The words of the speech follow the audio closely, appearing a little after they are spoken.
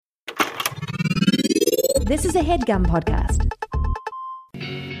This is a HeadGum podcast.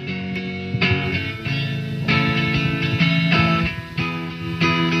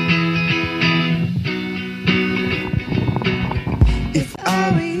 If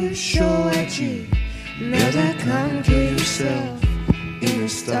I were you, show IG, mail.com, kill yourself in a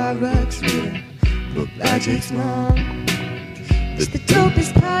Starbucks reader. Book Logic's mom. It's the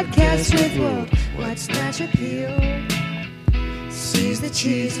dopest podcast with worldwide snatch appeal. Seize the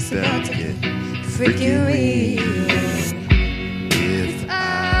cheese, it's about to get freaking real. If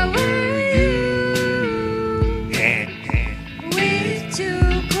I were you, with two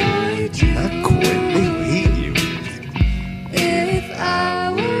cordial. Not quit. They hate you. If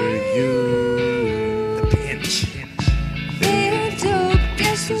I were you, The pinch. they're dope,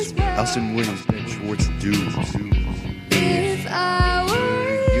 guess who's well? Elson Williams, Ben Schwartz, Dude. If I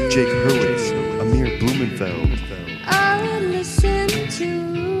were you, Jake Hurwitz, Amir Blumenfeld. I would listen to.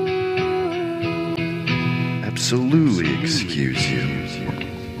 Absolutely excuse you.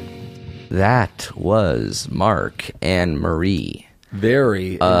 That was Mark and Marie,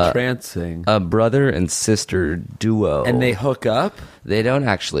 Very entrancing. a brother and sister duo. And they hook up? They don't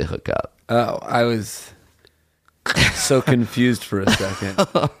actually hook up. Oh, I was so confused for a second.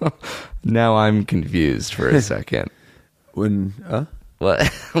 Now I'm confused for a second. When, What?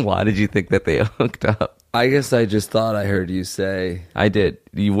 Why did you think that they hooked up? I guess I just thought I heard you say I did.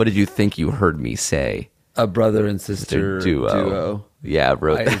 What did you think you heard me say? a brother and sister duo. Yeah,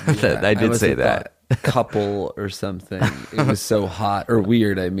 bro. I did must say have that. thought couple or something. It was so hot or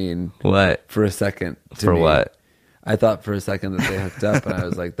weird, I mean. What? For a second. to For me. what? I thought for a second that they hooked up, and I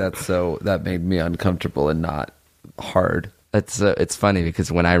was like, that made me uncomfortable and not hard. It's funny because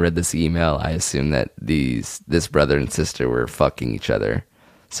when I read this email, I assumed that this brother and sister were fucking each other.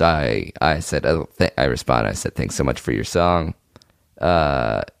 So I said, I responded, I said, thanks so much for your song.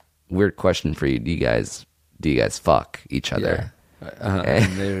 Weird question for you. Do you guys fuck each other? Yeah.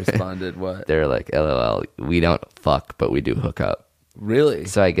 And they responded, what? They're like, LOL, we don't fuck, but we do hook up. Really?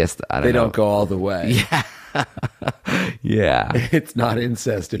 So I guess, I don't know. They don't go all the way. Yeah. It's not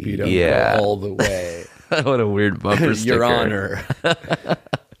incest if you don't Yeah. go all the way. What a weird bumper sticker. Your Honor.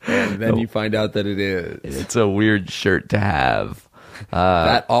 And then you find out that it is. It's a weird shirt to have.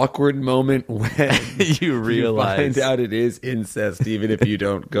 That awkward moment when You realize. you find out it is incest, even if you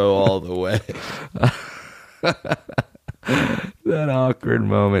don't go all the way. That awkward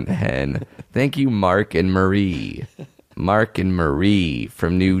moment, hen. Thank you, Mark and Marie. Mark and Marie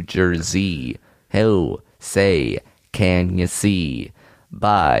from New Jersey. Ho, say, can you see?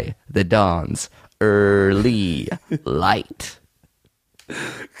 By the dawn's early light.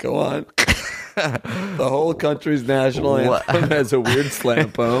 Go on. The whole country's national anthem has a weird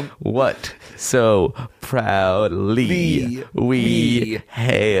slam poem. What so proudly we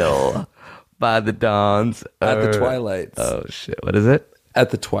hail by the dawn's At the twilight's. Oh shit! What is it? At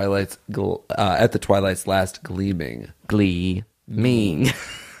the twilight's last gleaming. Gleaming.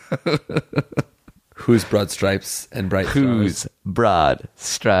 Whose broad stripes and bright Whose stars. broad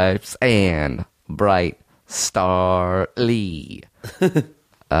stripes and bright starly.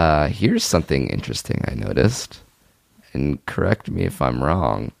 Here's something interesting I noticed, and correct me if I'm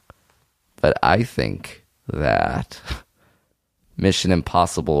wrong, but I think that Mission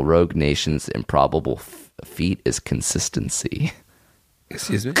Impossible Rogue Nation's improbable feat is consistency.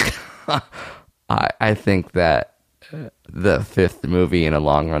 Excuse me? I think that the fifth movie in a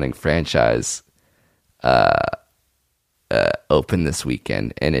long-running franchise opened this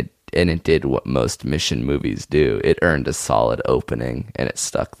weekend, and it did what most mission movies do. It earned a solid opening, and it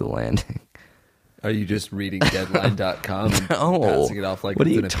stuck the landing. Are you just reading Deadline.com and passing it off like what are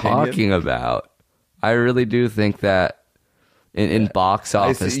it's you an talking opinion? about? I really do think that in box I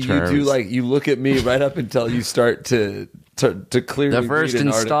office see, terms, you look at me right up until you start to clearly the first read an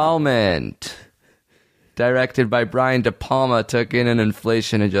article. installment, directed by Brian De Palma, took in an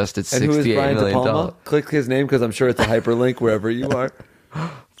inflation-adjusted And who is $68 Brian De million. Palma? Click his name because I'm sure it's a hyperlink wherever you are.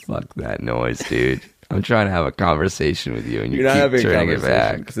 Fuck that noise, dude. I'm trying to have a conversation with you, and You're not keep having a turning it conversation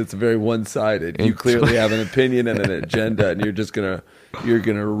back. because it's very one-sided. You clearly have an opinion and an agenda, and you're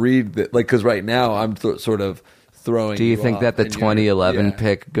gonna read that. Like, because right now I'm sort of throwing. Do you think off that the and you're- 2011 yeah.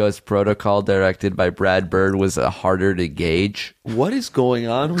 pick Ghost Protocol, directed by Brad Bird, was harder to gauge? What is going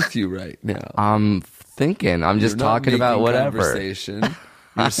on with you right now? I'm thinking. I'm just You're not talking about making whatever. Conversation.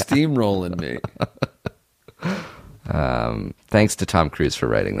 You're steamrolling me. Thanks to Tom Cruise for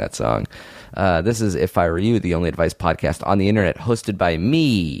writing that song. This is If I Were You, the only advice podcast on the internet, hosted by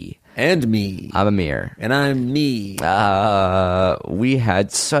me. And me. I'm Amir. And I'm me. We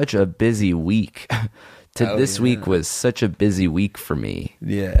had such a busy week. This yeah. week was such a busy week for me.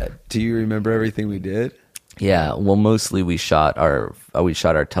 Yeah. Do you remember everything we did? Yeah, well, mostly we shot our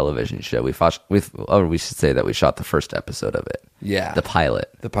television show. We should say that we shot the first episode of it. Yeah. The pilot.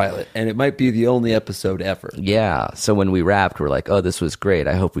 The pilot. And it might be the only episode ever. Yeah, so when we wrapped, we're like, oh, this was great.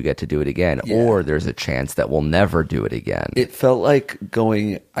 I hope we get to do it again. Yeah. Or there's a chance that we'll never do it again. It felt like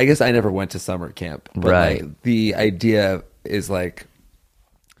going, I guess I never went to summer camp. But Right. like, the idea is like,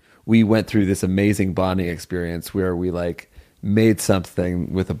 we went through this amazing bonding experience where we like made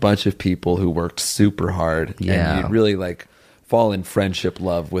something with a bunch of people who worked super hard. Yeah. And you really like fall in friendship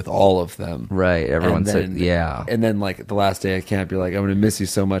love with all of them. Right, everyone And said, then- yeah. And then like the last day at camp, you're like, I'm going to miss you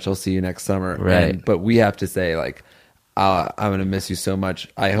so much. I'll see you next summer. Right. But we have to say like, I'm going to miss you so much.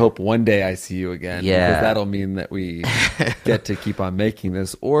 I hope one day I see you again. Yeah. Because that'll mean that we get to keep on making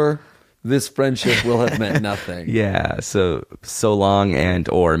this, or this friendship will have meant nothing. Yeah, so long and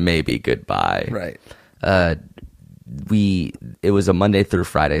or maybe goodbye. Right. It was a Monday through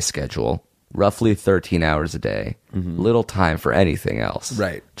Friday schedule, roughly 13 hours a day, little time for anything else.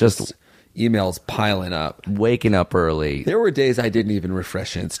 Right. Just emails piling up. waking up early. There were days I didn't even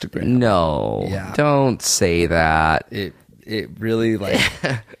refresh Instagram. No, Yeah. don't say that. It really like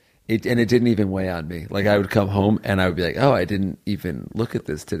it, and it didn't even weigh on me. Like I would come home and I would be like, oh, I didn't even look at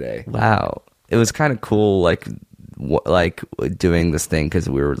this today. Wow, it was kind of cool, like doing this thing because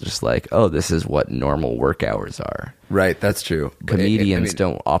we were just like, oh, this is what normal work hours are. Right, that's true. But Comedians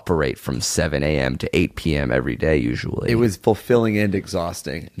don't operate from 7 a.m. to 8 p.m. every day usually. It was fulfilling and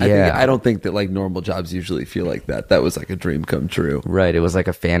exhausting. Yeah. I don't think that like normal jobs usually feel like that. That was like a dream come true. Right, it was like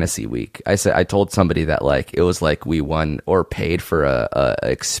a fantasy week. I told somebody that like it was like we won or paid for a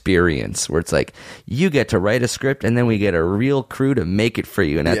experience where it's like you get to write a script and then we get a real crew to make it for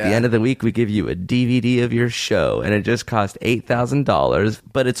you, and at the Yeah. end of the week we give you a DVD of your show, and it just cost $8,000,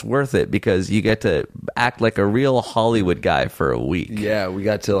 but it's worth it because you get to act like a real Hollywood guy for a week. Yeah, we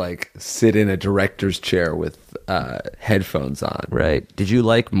got to like sit in a director's chair with headphones on. Right. Did you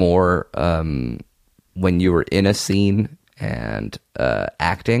like more when you were in a scene and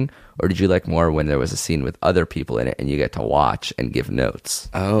acting, or did you like more when there was a scene with other people in it and you get to watch and give notes?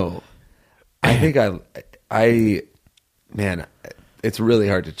 Oh, I think man, it's really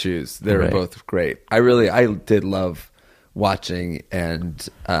hard to choose. They're Right. both great. I did love watching and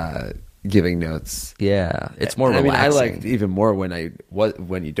giving notes. Yeah, it's more And relaxing. I liked even more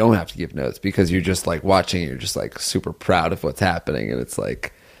when you don't have to give notes, because you're just like watching, you're just like super proud of what's happening, and it's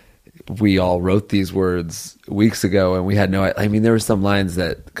like we all wrote these words weeks ago, and we had I mean, there were some lines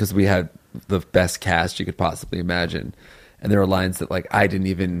that, because we had the best cast you could possibly imagine, and there were lines that like I didn't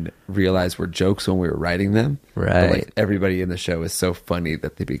even realize were jokes when we were writing them. Right. But like everybody in the show is so funny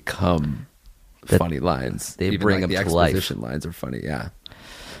that they become funny lines. they Even, bring like, them the to life. exposition lines are funny. Yeah.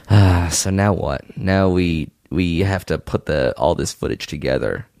 So now what? Now we have to put all this footage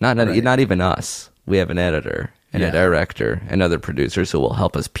together. Not even us. We have an editor and a Yeah. director and other producers who will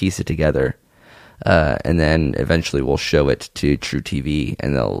help us piece it together. And then eventually we'll show it to True TV,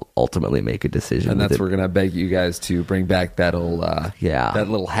 and they'll ultimately make a decision. And with that's it. we're gonna beg you guys to bring back that old that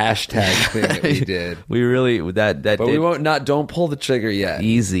little hashtag thing that we did. We really that But did we won't don't pull the trigger yet.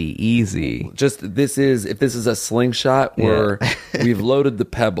 easy. Just if this is a slingshot, where we've loaded the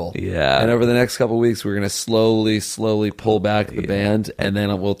pebble. Yeah. And over the next couple of weeks we're gonna slowly pull back the band, and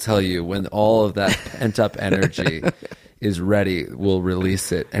then we'll tell you when all of that pent up energy is ready, we'll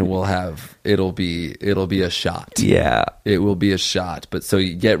release it, and it'll be a shot. Yeah. It will be a shot. But so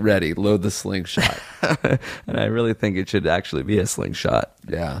you get ready, load the slingshot. And I really think it should actually be a slingshot.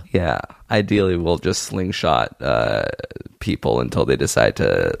 Yeah. Yeah. Ideally, we'll just slingshot people until they decide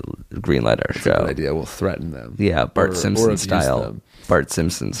to greenlight our show. Good idea. We'll threaten them. Yeah, Bart Or Simpson abuse style. them. Bart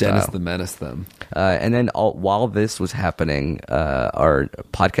Simpson style. Dennis the Menace them. And then while this was happening, our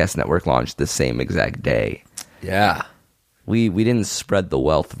podcast network launched the same exact day. Yeah. We didn't spread the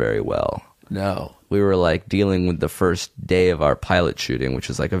wealth very well. No. We were like dealing with the first day of our pilot shooting, which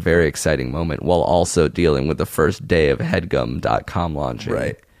was like a very exciting moment, while also dealing with the first day of headgum.com launching.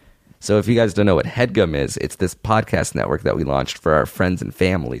 Right. So if you guys don't know what Headgum is, it's this podcast network that we launched for our friends and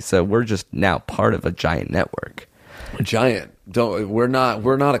family. So we're just now part of a giant network. Giant. We're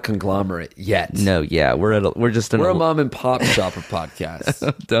not a conglomerate yet. No, yeah, we're just We're a mom and pop shop of podcasts.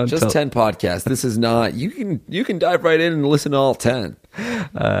 Don't Just tell- 10 podcasts. This is not. You can dive right in and listen to all 10.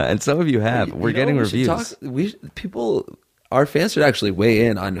 and some of you have. We're You know, getting we should reviews. Our fans should actually weigh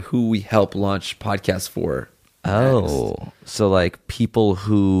in on who we help launch podcasts for. Oh, so like people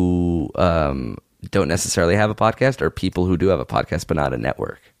who don't necessarily have a podcast, or people who do have a podcast but not a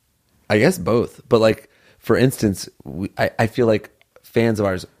network? I guess both. But like, for instance, I feel like fans of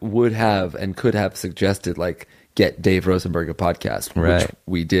ours would have and could have suggested like get Dave Rosenberg a podcast, which Right.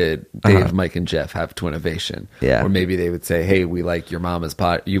 we did. Dave, Mike, and Jeff have Twinnovation. Yeah. Or maybe they would say, hey, we like your mama's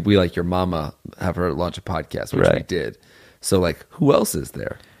we like your mama, have her launch a podcast, which we Right. did. So like, who else is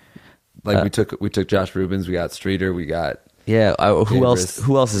there? Like we took Josh Rubens, we got Streeter, we got Yeah, who else? Dangerous.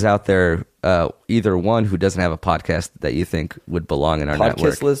 Who else is out there? Either one who doesn't have a podcast that you think would belong in our podcast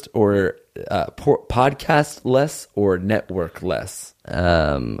network. list or podcast less or network less.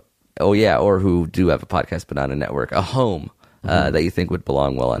 Oh yeah, or who do have a podcast but not a network, a home that you think would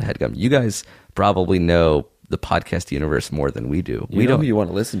belong well on HeadGum. You guys probably know the podcast universe more than we do. We know who you want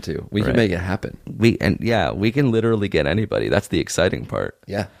to listen to. We Right. can make it happen. We can literally get anybody. That's the exciting part.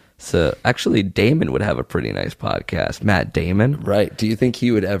 Yeah. So actually, Damon would have a pretty nice podcast. Matt Damon. Right. Do you think he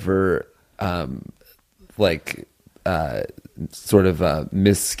would ever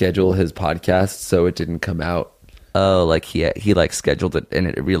misschedule his podcast so it didn't come out? Oh, like he like scheduled it and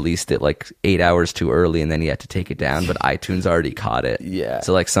it released it like 8 hours too early, and then he had to take it down. But iTunes already caught it. Yeah.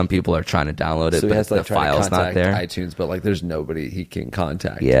 So like some people are trying to download it, So he but has to the like try to file's not contact there. iTunes, but like there's nobody he can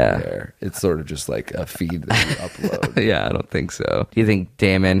contact. Yeah. There. It's sort of just like a feed that you upload. Yeah, I don't think so. Do you think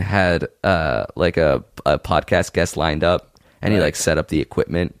Damon had like a podcast guest lined up and he Right. like set up the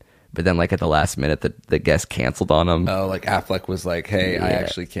equipment, but then like at the last minute the guest canceled on him? Oh, like Affleck was like, "Hey, I Yeah.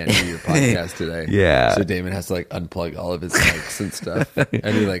 actually can't do your podcast today." Yeah. So Damon has to like unplug all of his mics and stuff,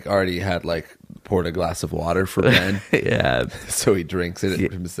 and he like already had like poured a glass of water for Ben, Yeah, so he drinks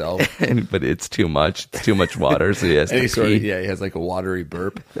it himself. but it's too much. It's too much water, so he has And to he sort of, pee. he has like a watery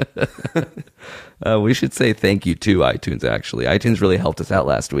burp. We should say thank you to iTunes. Actually, iTunes really helped us out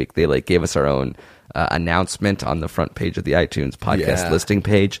last week. They like gave us our own announcement on the front page of the iTunes podcast Yeah. listing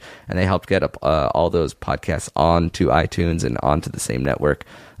page, and they helped get up all those podcasts onto iTunes and onto the same network.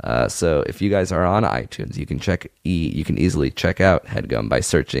 So if you guys are on iTunes, you can you can easily check out HeadGum by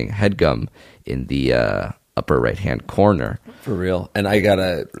searching HeadGum in the upper right hand corner. For real. And I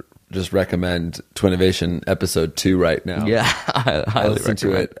gotta just recommend Twinnovation episode 2 right now. Yeah, I I highly listened to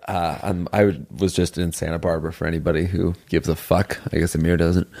recommend. it. I was just in Santa Barbara for anybody who gives a fuck. I guess Amir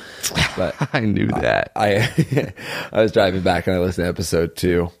doesn't. But I knew that. I was driving back and I listened to episode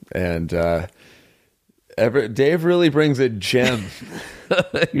 2, and Dave really brings a gem,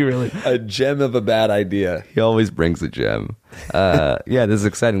 You really. a gem of a bad idea. He always brings a gem. Yeah, this is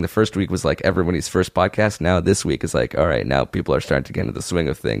exciting. The first week was like everybody's first podcast. Now this week is like, all right, now people are starting to get into the swing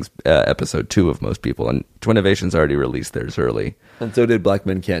of things. Episode 2 of most people, and Twinnovation's already released theirs early. And so did Black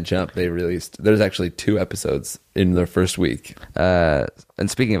Men Can't Jump. There's actually 2 episodes in their first week. And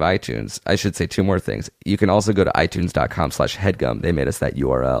speaking of iTunes, I should say 2 more things. You can also go to itunes.com/headgum. They made us that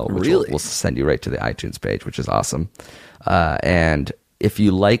URL, which Really? will send you right to the iTunes page, which is awesome. And if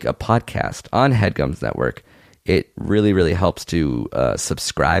you like a podcast on HeadGum's network, it really, really helps to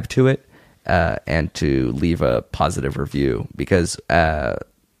subscribe to it and to leave a positive review, because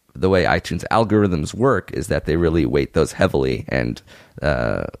the way iTunes algorithms work is that they really weight those heavily. And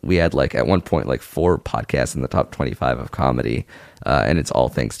we had like at one point like 4 podcasts in the top 25 of comedy, and it's all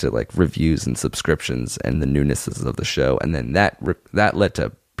thanks to like reviews and subscriptions and the newnesses of the show. And then that led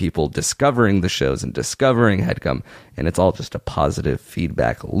to people discovering the shows and discovering HeadGum, and it's all just a positive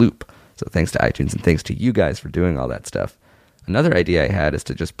feedback loop. So thanks to iTunes and thanks to you guys for doing all that stuff. Another idea I had is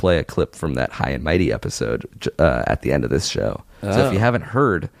to just play a clip from that High and Mighty episode at the end of this show. So if you haven't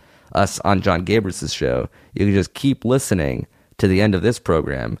heard us on John Gabrus' show, you can just keep listening to the end of this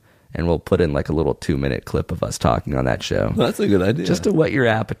program, and we'll put in like a little 2-minute clip of us talking on that show. That's a good idea. Just to whet your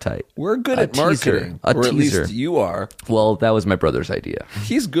appetite. We're good A at marketing. teaser. Or at teaser. least you are. Well, that was my brother's idea.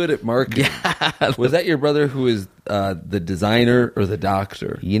 He's good at marketing. Was that your brother who is the designer or the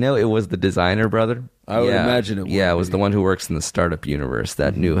doctor? You know, it was the designer, brother. I would imagine it would Yeah, it was be. the one who works in the startup universe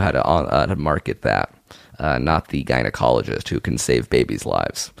that knew how to market that. Not the gynecologist who can save babies'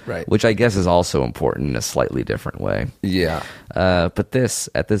 lives. Right. Which I guess is also important in a slightly different way. Yeah. But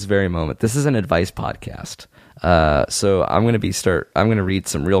at this very moment, this is an advice podcast. So I'm going to read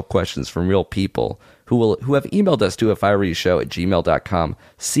some real questions from real people who have emailed us to ifiwereyoushow@gmail.com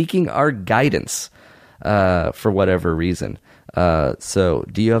seeking our guidance for whatever reason. So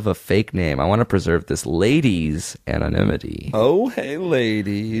do you have a fake name? I want to preserve this lady's anonymity. Oh, hey,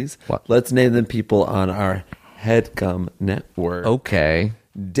 ladies. What? Let's name them people on our HeadGum network. Okay.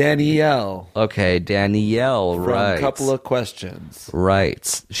 Danielle. Okay, Danielle From writes. a couple of questions.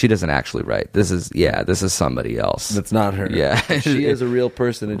 Writes. She doesn't actually write. This is somebody else. That's not her. Yeah. She is a real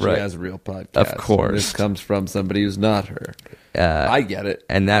person and Right. she has a real podcast. Of course. And this comes from somebody who's not her. I get it.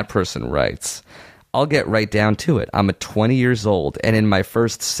 And that person writes, I'll get right down to it. I'm 20 years old and in my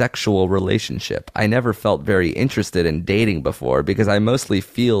first sexual relationship. I never felt very interested in dating before because I mostly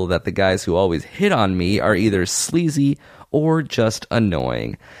feel that the guys who always hit on me are either sleazy or just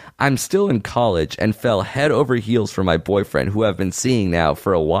annoying. I'm still in college and fell head over heels for my boyfriend, who I've been seeing now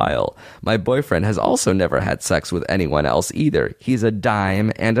for a while. My boyfriend has also never had sex with anyone else either. He's a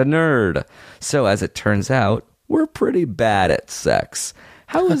dime and a nerd. So as it turns out, we're pretty bad at sex.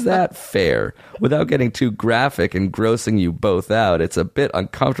 How is that fair? Without getting too graphic and grossing you both out, it's a bit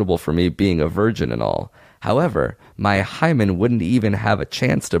uncomfortable for me being a virgin and all. However, my hymen wouldn't even have a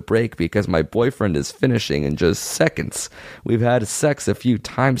chance to break because my boyfriend is finishing in just seconds. We've had sex a few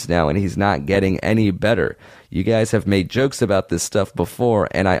times now and he's not getting any better. You guys have made jokes about this stuff before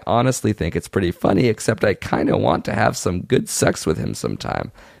and I honestly think it's pretty funny, except I kind of want to have some good sex with him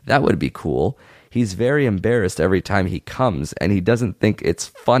sometime. That would be cool. He's very embarrassed every time he comes, and he doesn't think it's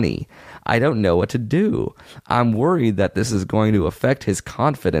funny. I don't know what to do. I'm worried that this is going to affect his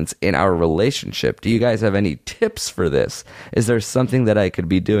confidence in our relationship. Do you guys have any tips for this? Is there something that I could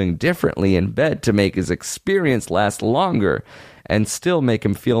be doing differently in bed to make his experience last longer and still make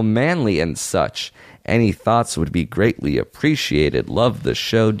him feel manly and such? Any thoughts would be greatly appreciated. Love the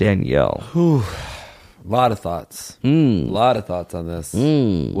show, Danielle. A lot of thoughts. A lot of thoughts on this.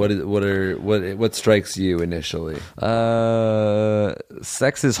 What strikes you initially?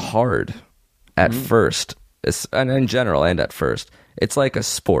 Sex is hard at first, and in general, and at first. It's like a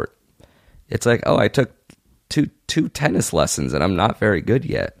sport. It's like, oh, I took two tennis lessons, and I'm not very good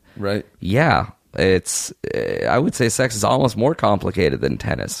yet. Right. Yeah, I would say sex is almost more complicated than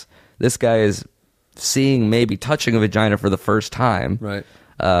tennis. This guy is maybe touching a vagina for the first time. Right.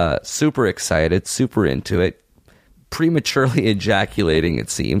 Super excited, super into it, prematurely ejaculating, it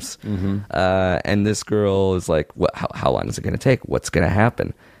seems. And this girl is like, how long is it going to take? What's going to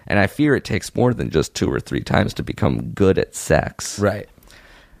happen? And I fear it takes more than just 2 or 3 times to become good at sex. Right.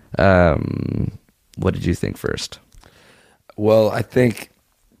 What did you think first? Well, I think,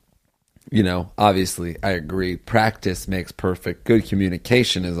 obviously I agree. Practice makes perfect. Good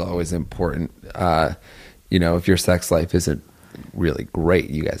communication is always important. If your sex life isn't really great,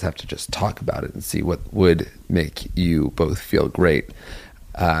 you guys have to just talk about it and see what would make you both feel great.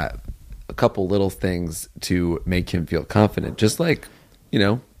 A couple little things to make him feel confident, just like,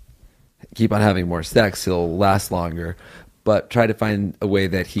 keep on having more sex, he'll last longer, but try to find a way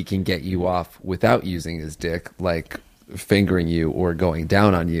that he can get you off without using his dick, like fingering you or going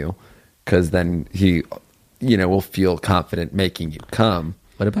down on you, because then he will feel confident making you come.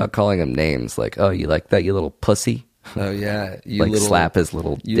 What about calling him names like, oh, you like that, you little pussy? Oh yeah, slap his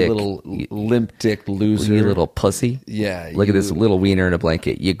little you dick. little limp dick loser, You little pussy. Yeah, Look at this little wiener in a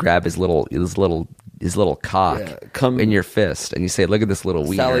blanket. You grab his little cock in your fist, and you say, "Look at this little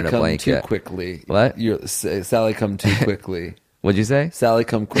wiener Sally in a come blanket." too quickly. What? Sally come too quickly. What'd you say? Sally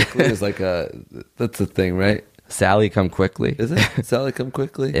come quickly is like that's a thing, right? Sally come quickly. Is it Sally come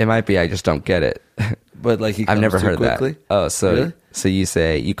quickly? It might be. I just don't get it. But like I've never heard quickly? that. Oh, so Really? so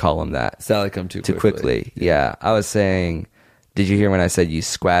you call him that? Sally come too quickly. Yeah. I was saying, did you hear when I said you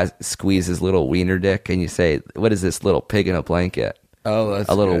squeeze his little wiener dick and you say, what is this little pig in a blanket? Oh, that's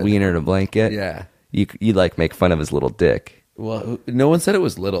a little good. wiener in a blanket? Yeah. You like make fun of his little dick. Well, no one said it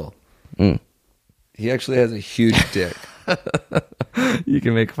was little. He actually has a huge dick. You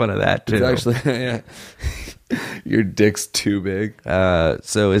can make fun of that too. It's actually, yeah. Your dick's too big.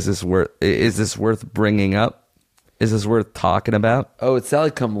 So is this worth bringing up? Is this worth talking about? Oh, it's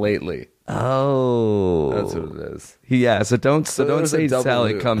Sally come lately. Oh, That's what it is. Yeah, so don't there's a say double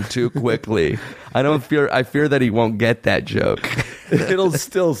Sally loop. come too quickly. I fear that he won't get that joke. It'll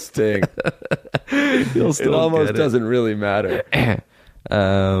still sting. He'll still It almost get it. doesn't really matter.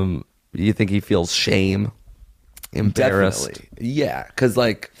 You think he feels shame, embarrassed? Definitely. Yeah, because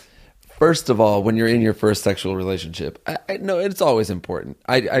first of all, when you're in your first sexual relationship, I no, it's always important.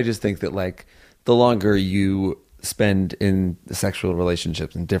 I just think that the longer you spend in the sexual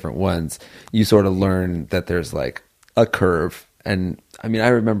relationships and different ones, you sort of learn that there's a curve. And I mean, I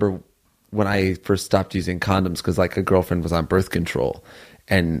remember when I first stopped using condoms because a girlfriend was on birth control,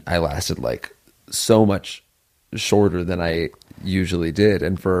 and I lasted so much shorter than I usually did,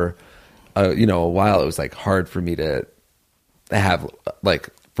 and for a while it was hard for me to have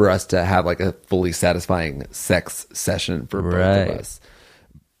for us to have a fully satisfying sex session for both Right. of us.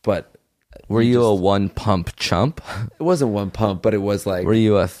 But Were you a 1 pump chump? it wasn't 1 pump, but it was Were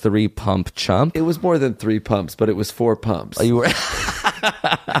you a 3 pump chump? it was more than 3 pumps, but it was 4 pumps. You were.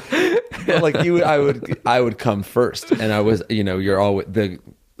 But I would come first, and I was you're always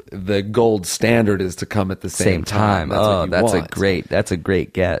the gold standard is to come at the same time. That's what you that's want. a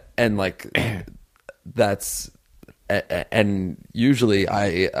great get. And and usually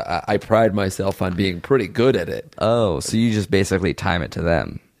I pride myself on being pretty good at it. Oh, so you just basically time it to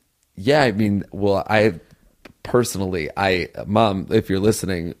them. Yeah, I mean, well, I personally, Mom, if you're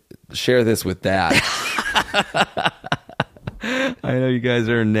listening, share this with Dad. I know you guys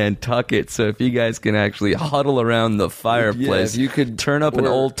are in Nantucket, so if you guys can actually huddle around the fireplace, if you could- turn up an or-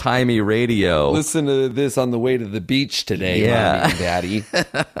 old-timey radio. Listen to this on the way to the beach today, Yeah. Mommy and Daddy.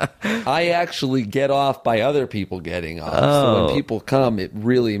 I actually get off by other people getting off. So Oh. when people come, it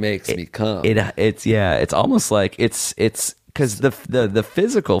really makes me come. It's almost like it's because the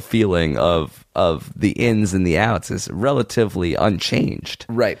physical feeling of the ins and the outs is relatively unchanged.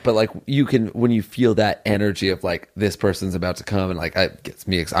 Right, but like you can, when you feel that energy of like this person's about to come and like it gets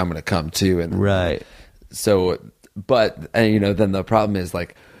me, I'm going to come too, and Right. So, but and, you know, then the problem is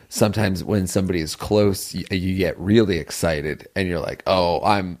like sometimes when somebody is close, you get really excited and you're like, oh,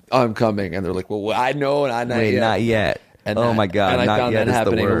 I'm coming, and they're like, well, I know, and not Wait, yet. not yet. Oh my God, And I not found yet that is the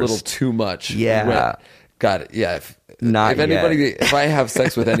happening a worst. little too much. Yeah. Got it. Yeah. Not if anybody, yet. if I have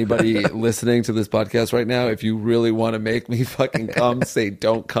sex with anybody listening to this podcast right now, if you really want to make me fucking come, say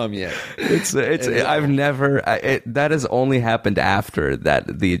don't come yet. I've never that has only happened after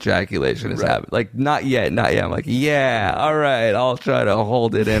that the ejaculation has Right. happened. Like not yet. I'm like, yeah, all right, I'll try to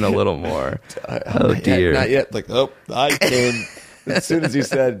hold it in a little more. Oh dear. Not yet. Like, oh, I came. As soon as you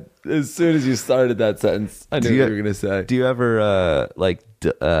started that sentence, I knew what you were going to say. Do you ever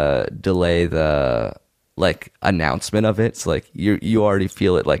delay the like announcement of it? It's like you already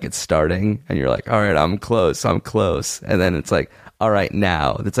feel it like it's starting, and you're like, all right, I'm close, and then it's like, all right,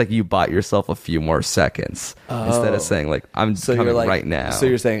 now. It's like you bought yourself a few more seconds instead of saying like I'm coming you're like, right now. So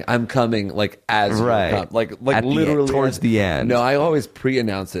you're saying I'm coming like as you Right. come. like At the end, literally towards the end. No, I always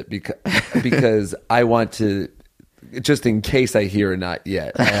pre-announce it because I want to, just in case I hear not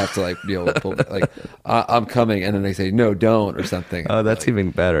yet, I have to like be able to pull like I'm coming, and then they say no, don't, or something. Oh, that's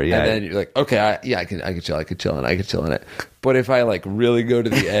even better. Yeah. And then you're like, okay, I can chill in it. But if I like really go to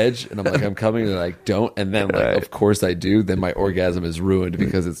the edge and I'm like, I'm coming, and I don't, and then like, Right. of course I do, then my orgasm is ruined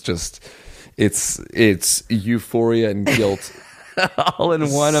because it's just, it's euphoria and guilt, all in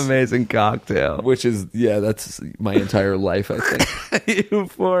one amazing cocktail. which is, yeah, that's my entire life, I think.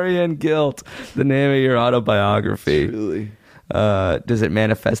 Euphoria and guilt, the name of your autobiography. Really. Does it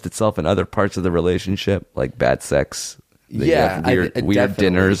manifest itself in other parts of the relationship, like bad sex? That you have weird definitely.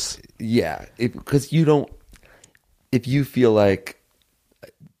 dinners. Yeah, because you don't. If you feel like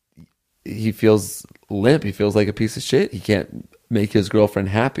he feels limp, he feels like a piece of shit. He can't make his girlfriend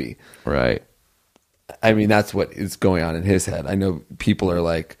happy. Right. I mean, that's what is going on in his head. I know people are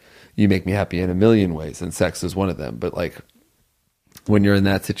like, "You make me happy in a million ways," and sex is one of them. But like, when you're in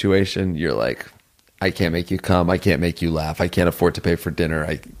that situation, you're like, I can't make you come. I can't make you laugh. I can't afford to pay for dinner.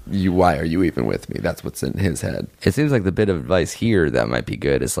 Why are you even with me? That's what's in his head. It seems like the bit of advice here that might be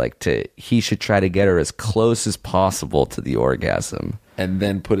good is like he should try to get her as close as possible to the orgasm. And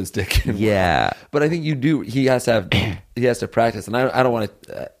then put his dick in. Yeah. But I think you do. He has to practice. And I don't want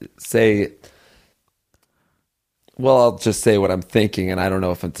to say. Well, I'll just say what I'm thinking, and I don't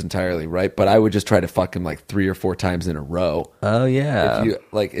know if it's entirely right. But I would just try to fuck him like 3 or 4 times in a row. Oh yeah. If you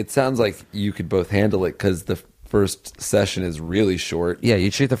like, it sounds like you could both handle it because the first session is really short. Yeah,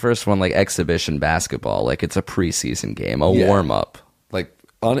 you treat the first one like exhibition basketball, like it's a preseason game, a Yeah. warm up. Like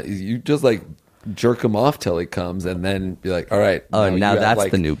you just like jerk him off till he comes, and then be like, all right. Oh, now you have, that's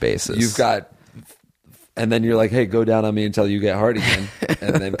like, the new basis. You've got, and then you're like, hey, go down on me until you get hard again,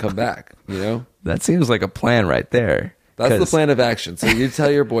 and then come back. You know, That seems like a plan right there. that's the 'Cause- plan of action. So you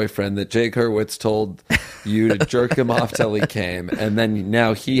tell your boyfriend that Jake Hurwitz told you to jerk him off till he came, and then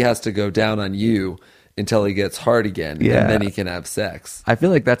now he has to go down on you until he gets hard again, Yeah. and then he can have sex. I feel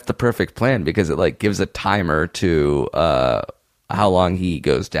like that's the perfect plan because it like gives a timer to how long he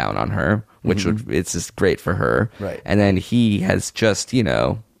goes down on her, which it's just great for her. Right. And then he has just,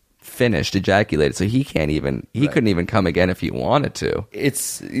 finished ejaculated, so he couldn't even come again if he wanted to.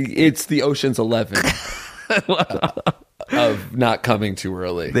 It's the Ocean's 11 of not coming too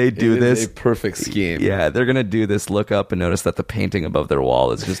early. They do It is this- a perfect scheme. Yeah, they're gonna do this, look up and notice that the painting above their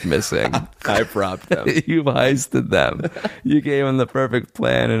wall is just missing. I robbed them. You've heisted them. You gave them the perfect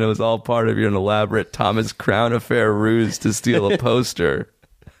plan, and it was all part of your elaborate Thomas Crown Affair ruse to steal a poster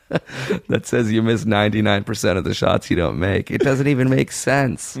that says you miss 99% of the shots you don't make. It doesn't even make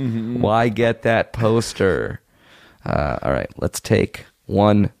sense. Why get that poster? All right, let's take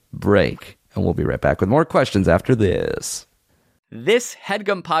one break, and we'll be right back with more questions after this. This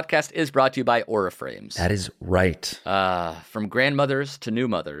HeadGum podcast is brought to you by Aura Frames. That is right. From grandmothers to new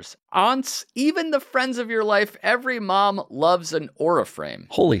mothers, aunts, even the friends of your life, every mom loves an Aura frame.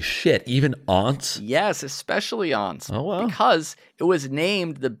 Holy shit, even aunts? Yes, especially aunts. Oh, wow. Because it was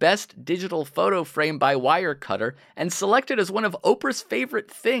named the best digital photo frame by Wirecutter and selected as one of Oprah's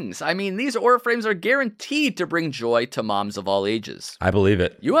favorite things. I mean, these Aura frames are guaranteed to bring joy to moms of all ages. I believe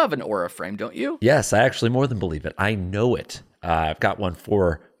it. You have an Aura frame, don't you? Yes, I actually more than believe it. I know it. I've got one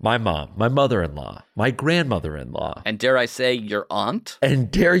for my mom, my mother-in-law, my grandmother-in-law, And dare I say, your aunt? and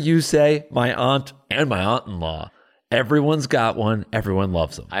dare you say my aunt and my aunt-in-law. Everyone's got one. Everyone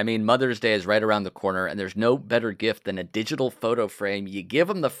loves them. I mean, Mother's Day is right around the corner, and there's no better gift than a digital photo frame. You give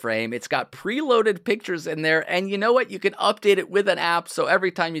them the frame, it's got preloaded pictures in there, and you know what? You can update it with an app, so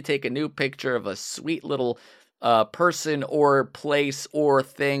every time you take a new picture of a sweet little person or place or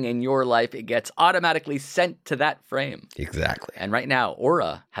thing in your life, it gets automatically sent to that frame. Exactly. And right now,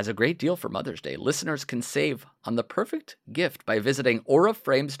 Aura has a great deal for Mother's Day. Listeners can save on the perfect gift by visiting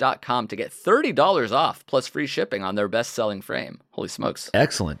auraframes.com to get $30 off plus free shipping on their best-selling frame. Holy smokes.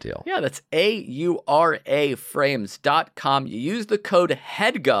 Excellent deal. Yeah, that's auraframes.com. You use the code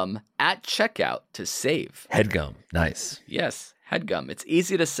HEADGUM at checkout to save. Headgum. Nice. Yes, HEADGUM. It's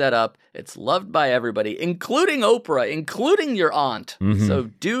easy to set up. It's loved by everybody, including Oprah, including your aunt. So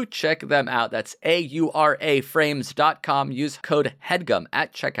do check them out. That's auraframes.com. Use code HEADGUM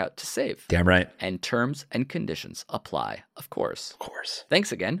at checkout to save. Damn right. And terms and conditions apply, of course. Of course.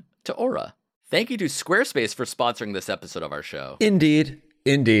 Thanks again to Aura. Thank you to Squarespace for sponsoring this episode of our show. Indeed.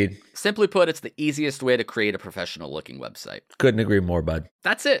 Indeed. Simply put, it's the easiest way to create a professional-looking website. Couldn't agree more, bud.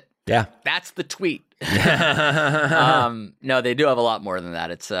 That's it. Yeah. That's the tweet. No, they do have a lot more than that.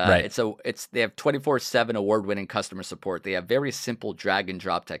 Right. They have 24/7 award-winning customer support. They have very simple drag and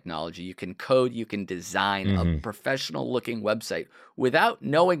drop technology. You can code, you can design a professional-looking website without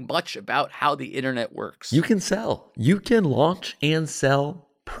knowing much about how the internet works. You can sell. You can launch and sell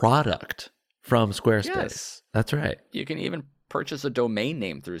product from Squarespace. Yes. That's right. You can even purchase a domain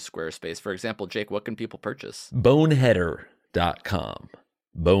name through Squarespace. For example, Jake, what can people purchase? Boneheader.com.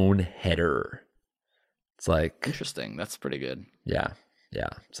 Boneheader. It's like, Interesting. That's pretty good. yeah.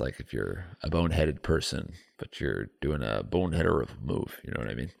 It's like if you're a boneheaded person, but you're doing a boneheader of a move. You know what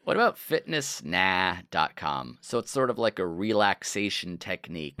I mean? What about fitnessnah.com? So it's sort of like a relaxation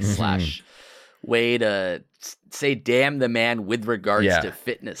technique slash way to say damn the man with regards to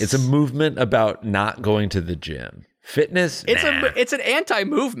fitness. It's a movement about not going to the gym. Fitness? It's nah. it's an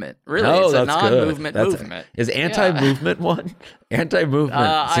anti-movement, really. Oh, it's a that's good. non-movement That's- movement. Is anti-movement one? Anti-movement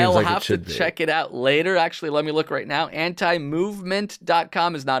seems I'll like have it should to be. check it out later. Actually, let me look right now.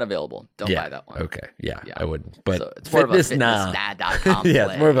 Antimovement.com is not available. Don't buy that one. Okay. Yeah, Yeah. I wouldn't. But So it's more of a fitness nah. fitnessnah.com Yeah,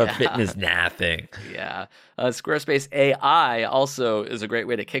 it's more of a play. fitness nah thing. Yeah. Squarespace AI also is a great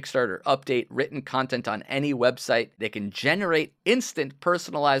way to kickstart or update written content on any website. They can generate instant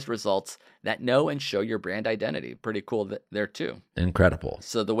personalized results that know and show your brand identity. Pretty cool there too. Incredible.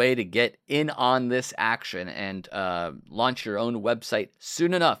 So the way to get in on this action and launch your own website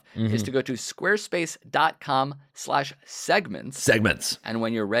soon enough is to go to squarespace.com/segments. Segments. And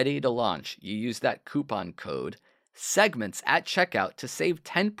when you're ready to launch, you use that coupon code segments at checkout to save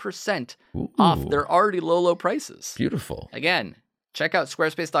 10% off their already low prices. Beautiful. Again, check out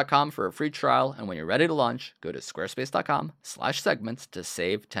squarespace.com for a free trial. And when you're ready to launch, go to squarespace.com/segments to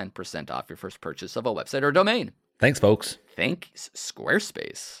save 10% off your first purchase of a website or domain. Thanks, folks. Thanks,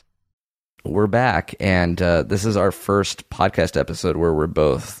 Squarespace. We're back, and this is our first podcast episode where we're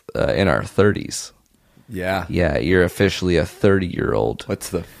both in our 30s. Yeah. Yeah, you're officially a 30-year-old. What's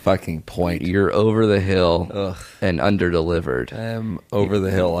the fucking point? You're over the hill and under-delivered. I'm over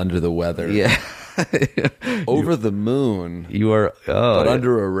the hill, under the weather. Yeah. Over the moon, You are, but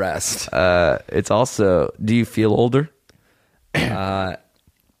under arrest. it's also, do you feel older? I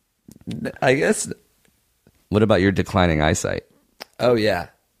guess. What about your declining eyesight? Oh, yeah.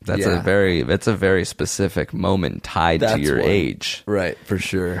 That's Yeah. a very specific moment tied to That's your one. age. Right, for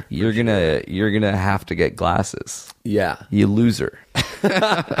sure. You're gonna have to get glasses. Yeah. You loser.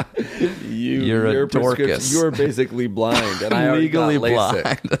 You're a your Dorcas. prescription- You're basically blind, and I already Legally got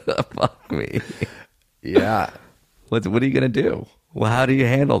LASIK. blind. Fuck me. Yeah. What are you gonna do? Well, how do you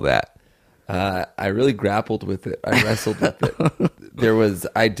handle that? I really grappled with it. I wrestled with it.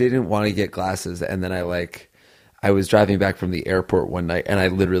 I didn't want to get glasses, and then I was driving back from the airport one night, and I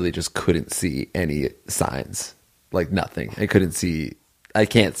literally just couldn't see any signs, like nothing. I couldn't see I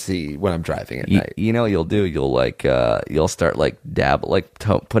can't see when I'm driving at night. You know what you'll do? You'll you'll start like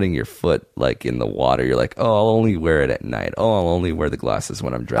putting your foot like in the water. You're like, oh, I'll only wear it at night. Oh, I'll only wear the glasses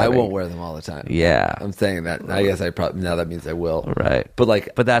when I'm I driving. won't wear them all the time. Yeah. I'm saying that. I guess I probably now that means I will. Right. But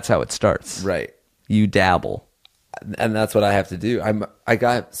like, But that's how it starts. right. You dabble. And that's what I have to do. I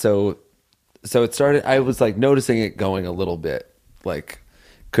got so it started. I was like noticing it going a little bit, like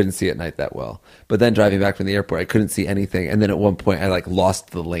couldn't see at night that well. But then driving back from the airport, I couldn't see anything. And then at one point, I like lost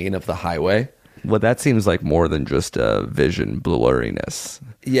the lane of the highway. Well, that seems like more than just a vision blurriness.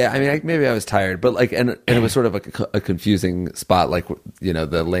 Yeah, I mean, maybe I was tired, but like, and it was sort of a confusing spot. Like, you know,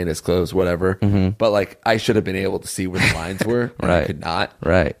 the lane is closed, whatever. But like, I should have been able to see where the lines were, and I Right. could not.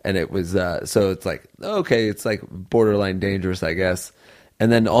 Right. And it was so it's like okay, it's like borderline dangerous, I guess.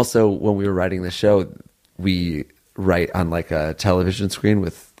 And then also when we were writing the show, we write on like a television screen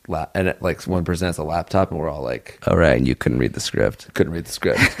with like one person has a laptop, and we're all like, All right, and you couldn't read the script. couldn't read the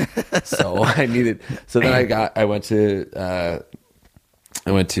script. So I needed. So then I went to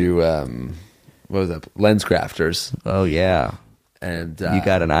what was that? Lens Crafters, Oh yeah, and you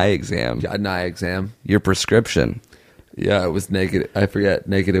got an eye exam. got an eye exam. Your prescription Yeah, it was negative. I forget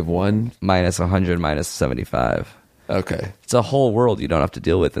 -1. minus 100, minus 75. Okay, It's a whole world you don't have to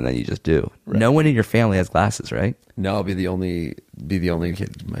deal with, and then you just do. No one in your family has glasses, right? no, I'll be the only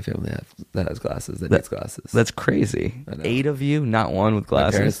kid in my family that has glasses that needs glasses. That's crazy. I know. 8 of you, not one with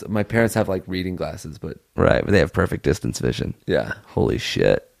glasses. My parents have like reading glasses, but Right, but they have perfect distance vision. yeah. Holy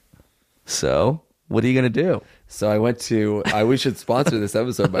shit. So, what are you going to do? So I went to. We should sponsor this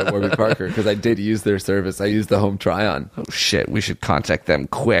episode by Warby Parker because I did use their service. I used the home try-on. Oh shit, we should contact them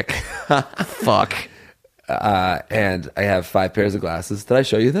quick. Fuck. And I have 5 pairs of glasses. Did I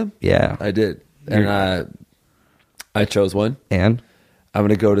show you them? Yeah. I did. And I chose one. And I'm going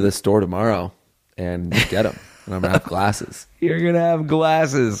to go to the store tomorrow and get them. And I'm going to have glasses. you're going to have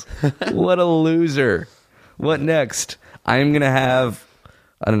glasses. What a loser. What next? I'm going to have,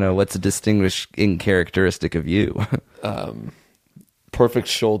 I don't know, what's a distinguishing characteristic of you? Perfect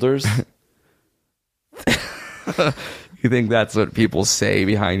shoulders. You think that's what people say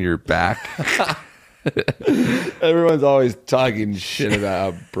behind your back? Everyone's always talking shit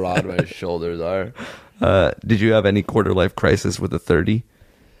about how broad my shoulders are. Did you have any quarter life crisis with a 30?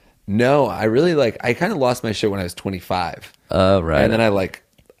 No, I really I kind of lost my shit when I was 25. Right. And then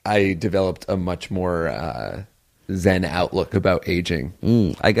I developed a much more zen outlook about aging.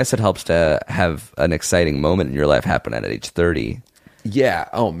 I guess it helps to have an exciting moment in your life happen at age 30. Yeah.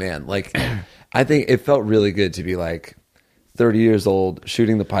 Oh man. I think it felt really good to be 30 years old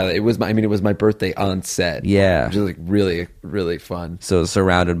shooting the pilot. It was my birthday on set. Yeah. Which is really, really fun. So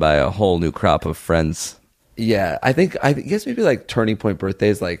surrounded by a whole new crop of friends. Yeah. I guess maybe turning point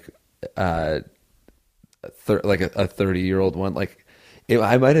birthdays, a 30-year-old one.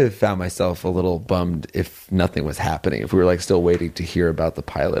 I might have found myself a little bummed if nothing was happening, if we were still waiting to hear about the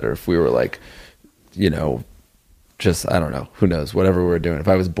pilot, or if we were just, I don't know, who knows, whatever we were doing. If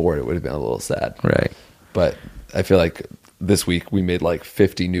I was bored, it would have been a little sad. Right. But I feel like this week we made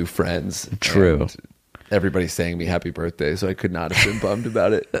 50 new friends. True. And everybody's saying me happy birthday, so I could not have been bummed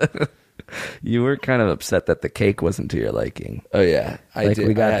about it. You were kind of upset that the cake wasn't to your liking. Oh yeah, I did.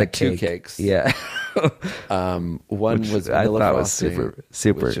 We got I had the 2 cake. cakes. Yeah. One Which was I vanilla thought was frosting,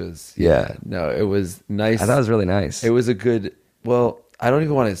 super. Which was, Yeah. No, it was nice. I thought it was really nice. It was a good. Well, I don't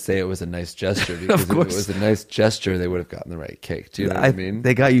even want to say it was a nice gesture because if it course. was a nice gesture, they would have gotten the right cake. Do you know what I mean?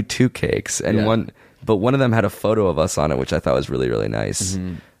 They got you 2 cakes, and Yeah. one of them had a photo of us on it, which I thought was really, really nice.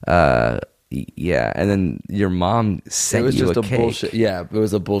 Yeah, and then your mom It sent was you just a a cake. bullshit. Yeah, it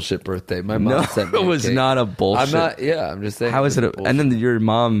was a bullshit birthday. My mom No, sent me it a was cake. not a bullshit. I'm not. Yeah, I'm just saying. How is it? was And then your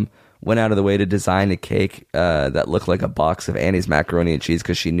mom went out of the way to design a cake that looked like a box of Annie's macaroni and cheese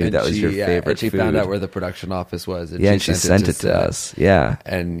because she knew that was your favorite And she food. found out where the production office was. And yeah, and she sent it to us. Yeah.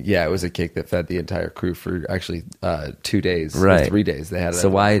 And yeah, it was a cake that fed the entire crew for actually 2 days, or Right. 3 days. They had it. So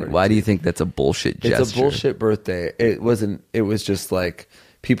at why the do you think that's a bullshit gesture? It's a bullshit birthday. It wasn't. It was just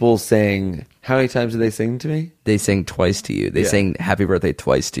people saying. How many times did they sing to me? They sang twice to you. They Yeah. sang happy birthday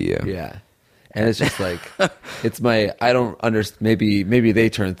twice to you. Yeah. And it's just it's my. I don't understand. Maybe they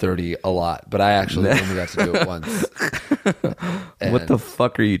turned 30 a lot, but I actually only got to do it once. What the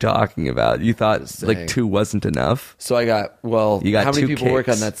fuck are you talking about? You thought saying. 2 wasn't enough? So I got You got how many 2 people work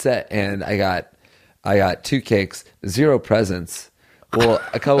cakes. on that set? And I got 2 cakes, 0 presents. Well,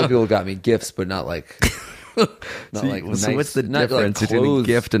 a couple of people got me gifts, but not So nice, what's the not difference between a clothes.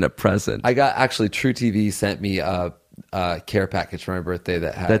 gift and a present? I got actually True TV sent me a care package for my birthday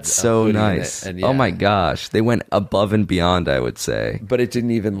that had That's a so hoodie in nice. it, and Oh yeah. my gosh, they went above and beyond. I would say But it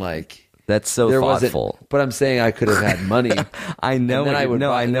didn't even That's so There wasn't, thoughtful. but I'm saying I could have had money. I know. And then What I would buy-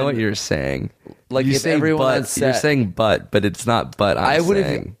 I and know then- what you're saying. Like, you if say everyone on but, set- you're saying but it's not. But I I'm would have.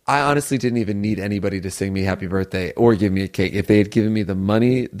 saying I honestly didn't even need anybody to sing me happy birthday or give me a cake. If they had given me the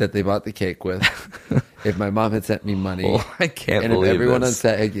money that they bought the cake with, if my mom had sent me money, Well, I can't and if believe everyone on this.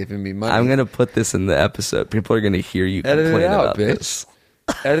 set had given me money, I'm gonna put this in the episode. People are gonna hear you edit complain it out, about bitch. this.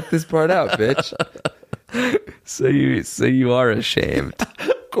 Edit this part out, bitch. So you are ashamed.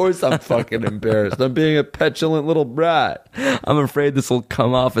 Of course, I'm fucking embarrassed. I'm being a petulant little brat. I'm afraid this will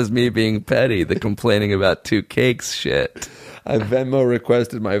come off as me being petty, the complaining about 2 cakes shit. I Venmo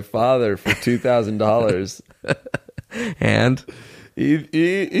requested my father for $2,000. And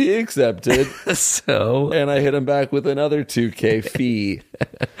He accepted, so and I hit him back with another $2K fee.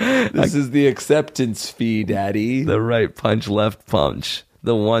 This is the acceptance fee, Daddy. the right punch, left punch,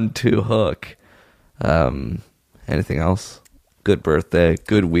 the 1-2 hook. Anything else? Good birthday,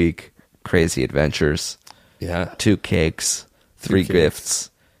 good week, crazy adventures, Yeah, 2 cakes, 3 cakes.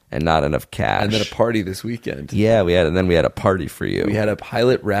 gifts, and not enough cash. and then a party this weekend. Yeah, we had a party for you. We had a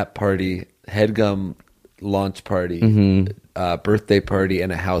pilot rap party, headgum launch party, birthday party,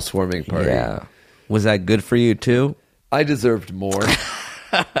 and a housewarming party. Yeah. Was that good for you too? I deserved more.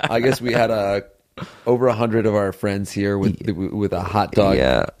 I guess we had over 100 of our friends here with a hot dog,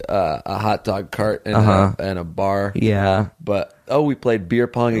 Yeah. a hot dog cart and, and a bar. Yeah. But we played beer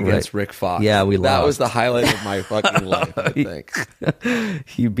pong against Right. Rick Fox. Yeah, we That lost. was the highlight of my fucking life, I think.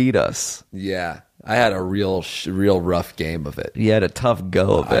 He beat us. Yeah, I had a real rough game of it. You had a tough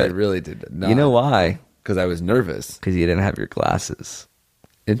go of I it. really did. You know why? Because I was nervous. Because you didn't have your glasses.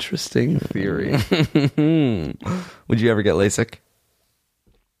 Interesting theory. Would you ever get LASIK?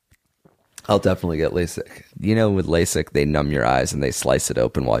 I'll definitely get LASIK. You know, with LASIK, they numb your eyes and they slice it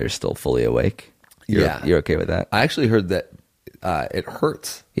open while you're still fully awake. You're okay with that? I actually heard that it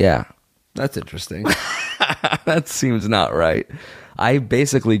hurts. Yeah. That's interesting. That seems not right. I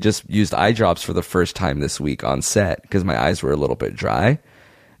basically just used eye drops for the first time this week on set because my eyes were a little bit dry,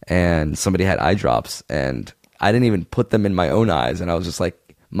 and somebody had eye drops, and I didn't even put them in my own eyes, and I was just like,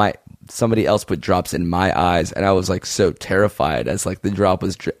 somebody else put drops in my eyes, and I was like so terrified as like the drop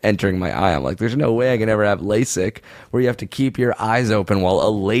was entering my eye. I'm like, there's no way I can ever have LASIK where you have to keep your eyes open while a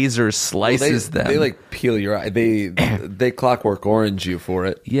laser slices them. They like peel your eye. They Clockwork Orange you for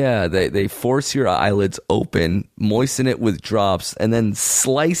it. Yeah, they force your eyelids open, moisten it with drops, and then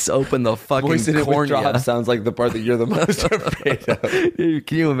slice open the fucking Moisten it with cornea. drops sounds like the part that you're the most afraid of.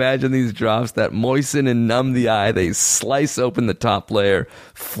 Can you imagine these drops that moisten and numb the eye? They slice open the top layer,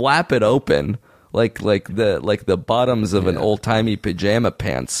 flap it open like the bottoms of an old timey pajama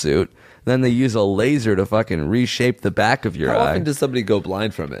pantsuit. Then they use a laser to fucking reshape the back of your How eye. often does somebody go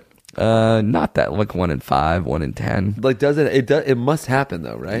blind from it? Not that, like 1 in 5, 1 in 10. Like, does it? It must happen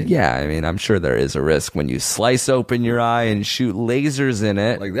though, right? Yeah, I mean, I'm sure there is a risk when you slice open your eye and shoot lasers in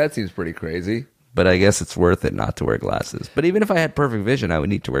it. Like, that seems pretty crazy. But I guess it's worth it not to wear glasses. But even if I had perfect vision, I would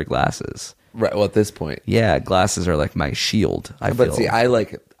need to wear glasses. Right. Well, at this point. Yeah, glasses are like my shield. I But feel. see,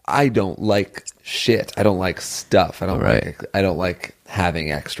 I don't like shit. I don't like stuff. I don't Right. like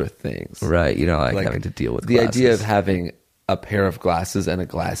having extra things. Right, you don't like having to deal with the glasses. idea of having a pair of glasses and a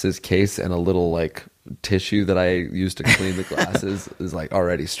glasses case and a little like tissue that I use to clean the glasses is like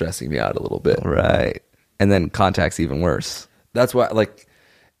already stressing me out a little bit. Right. And then contacts even worse. That's why, like,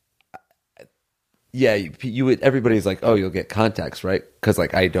 yeah, you would. Everybody's like, oh, you'll get contacts, right? Because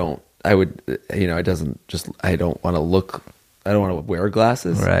like I don't want to wear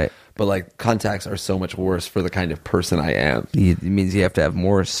glasses, Right. But like contacts are so much worse for the kind of person I am. It means you have to have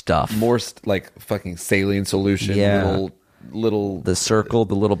more stuff. More like fucking saline solution, Yeah. little The circle,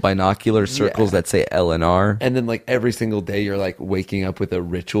 the little binocular circles Yeah. that say L and R. and then like every single day you're like waking up with a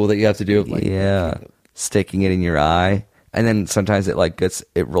ritual that you have to do. Of, like, Yeah. Sticking it in your eye. And then sometimes it like it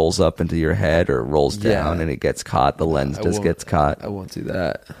rolls up into your head or rolls down Yeah. and it gets caught. The lens I just won't- gets caught. I won't do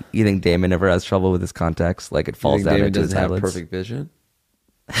that. You think Damon ever has trouble with his contacts? Like it You falls think down David into his doesn't have eyelids? perfect vision.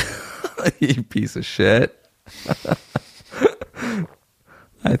 You piece of shit.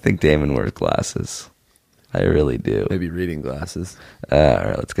 I think Damon wears glasses. I really do. Maybe reading glasses. All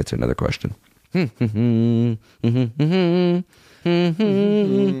right, let's get to another question. We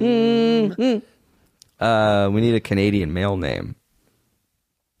need a Canadian male name.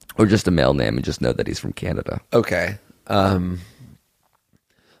 Or just a male name and just know that he's from Canada. Okay.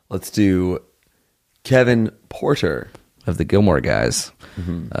 Let's do Kevin Porter. Of the Gilmore Guys.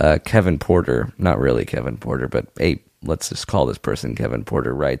 Kevin Porter, not really Kevin Porter, but hey, let's just call this person Kevin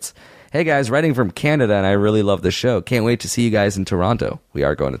Porter, writes, "Hey guys, writing from Canada, and I really love the show. Can't wait to see you guys in Toronto. We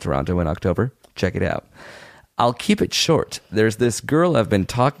are going to Toronto in October. Check it out. I'll keep it short. There's this girl I've been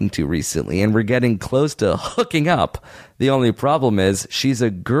talking to recently, and we're getting close to hooking up. The only problem is she's a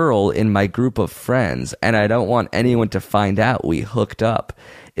girl in my group of friends, and I don't want anyone to find out we hooked up.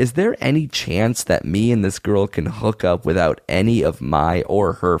 Is there any chance that me and this girl can hook up without any of my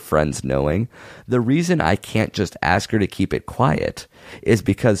or her friends knowing? The reason I can't just ask her to keep it quiet is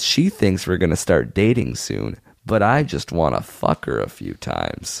because she thinks we're going to start dating soon, but I just want to fuck her a few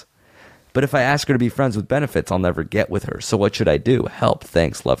times. But if I ask her to be friends with benefits, I'll never get with her. So what should I do? Help.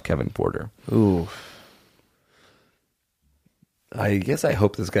 Thanks. Love, Kevin Porter. Ooh. I guess I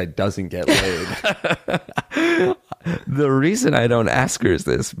hope this guy doesn't get laid. The reason I don't ask her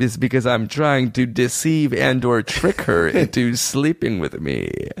this is because I'm trying to deceive and or trick her into sleeping with me.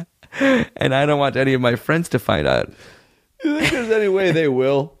 And I don't want any of my friends to find out. You think there's any way they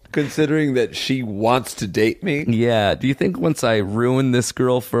will, considering that she wants to date me? Yeah. Do you think once I ruin this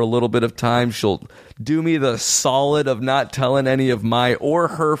girl for a little bit of time, she'll do me the solid of not telling any of my or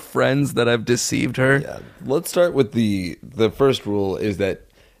her friends that I've deceived her? Yeah. Let's start with the first rule is that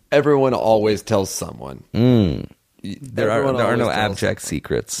everyone always tells someone. There are no abject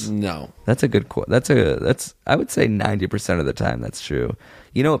secrets. No. That's a good quote. That's I would say 90% of the time that's true.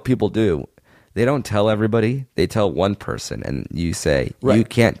 You know what people do? They don't tell everybody. They tell one person, and you say, Right. You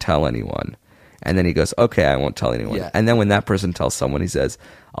can't tell anyone. And then he goes, okay, I won't tell anyone. Yeah. And then when that person tells someone, he says,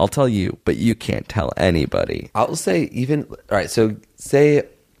 I'll tell you, but you can't tell anybody. I'll say even, all right, so say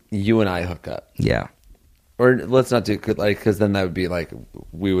you and I hook up. Yeah. Or let's not do, because then that would be like,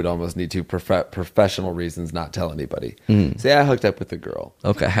 we would almost need to, professional reasons, not tell anybody. Say I hooked up with a girl.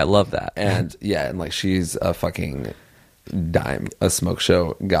 Okay, I love that. And yeah, and like she's a fucking dime, a smoke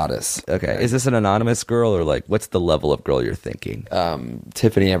show goddess. Okay, is this an anonymous girl or like what's the level of girl you're thinking?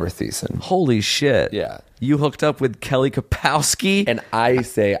 Tiffany Amber Thiessen. Holy shit. Yeah. You hooked up with Kelly Kapowski? And I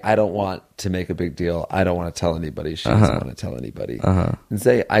say, I don't want to make a big deal. I don't want to tell anybody. She doesn't want to tell anybody. And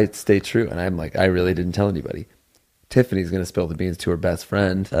say, I stay true. And I'm like, I really didn't tell anybody. Tiffany's going to spill the beans to her best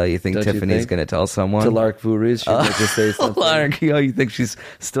friend. You think Don't Tiffany's going to tell someone? To Lark Voorhees, she might just say something. Lark, you think she's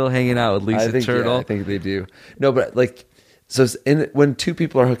still hanging out with Lisa I think, Turtle? Yeah, I think they do. No, but like, so when two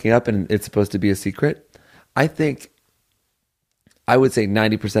people are hooking up and it's supposed to be a secret, I would say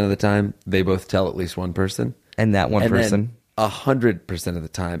 90% of the time they both tell at least one person. And that one person? 100% of the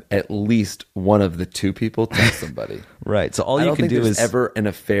time, at least one of the two people tells somebody. Right. So all I you don't can think do there's is ever an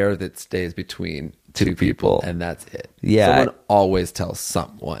affair that stays between two people, and that's it. Yeah. Someone always tells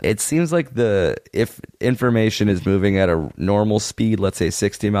someone. it seems like if information is moving at a normal speed, let's say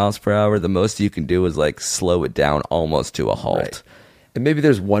 60 miles per hour, the most you can do is like slow it down almost to a halt. Right. And maybe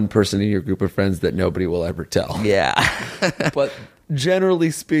there's one person in your group of friends that nobody will ever tell. Yeah. But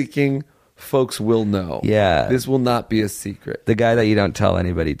generally speaking, folks will know. Yeah. This will not be a secret. The guy that you don't tell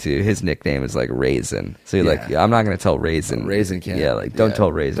anybody to, his nickname is like Raisin. So you're like, I'm not going to tell Raisin. Raisin can't. Yeah, like don't Yeah,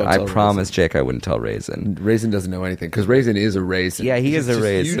 tell Raisin. don't I tell promised Jake I wouldn't tell Raisin. Raisin doesn't know anything because Raisin is a raisin. Yeah, he is a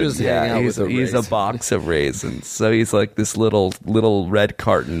raisin. You just yeah, hang out he's, with a he's raisin. a box of raisins. So he's like this little red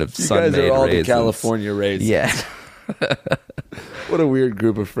carton of You sun-made guys are all raisins. the California raisins. Yeah. What a weird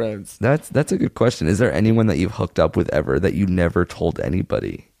group of friends. That's a good question. Is there anyone that you've hooked up with ever that you never told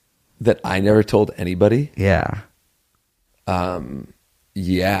anybody? That I never told anybody? Yeah.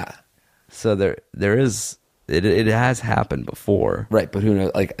 Yeah. So there is it has happened before. Right, but who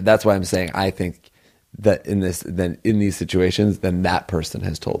knows? Like that's why I'm saying I think that in these situations, then that person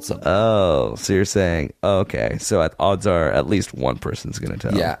has told someone. Oh, so you're saying, okay, so odds are at least one person's going to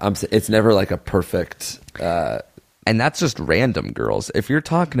tell. Yeah, it's never like a perfect. And that's just random girls. If you're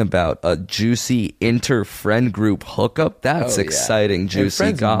talking about a juicy inter-friend group hookup, that's exciting, juicy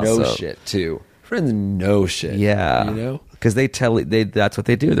and friends gossip. know shit too. Friends know shit. Yeah, you know, because that's what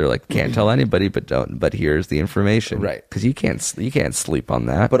they do. They're like, can't tell anybody, but here's the information, Right. Because you can't sleep on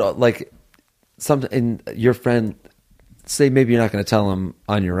that. but like and your friend, say maybe you're not going to tell them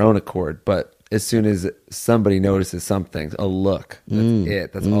on your own accord, but as soon as somebody notices something, a look, that's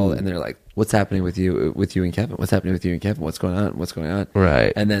it. That's all. And they're like, "What's happening with you and Kevin? What's happening with you and Kevin? What's going on? What's going on?"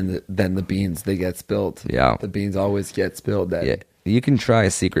 Right. And then the beans they get spilled. Yeah. the beans always get spilled. That Yeah, you can try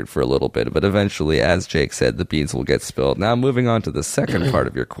a secret for a little bit, but eventually, as Jake said, the beans will get spilled. Now, moving on to the second part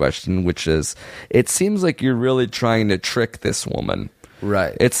of your question, which is, it seems like you're really trying to trick this woman.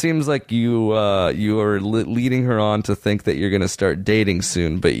 Right. It seems like you are leading her on to think that you're going to start dating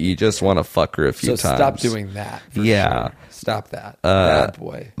soon, but you just want to fuck her a few so times. stop doing that. For Yeah. sure. Stop that. Bad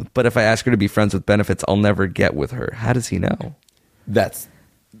boy. But if I ask her to be friends with benefits, I'll never get with her. How does he know? That's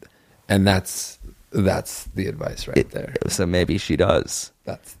the advice right there. So maybe she does.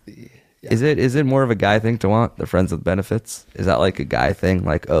 That's the Is it more of a guy thing to want the friends with benefits? Is that like a guy thing?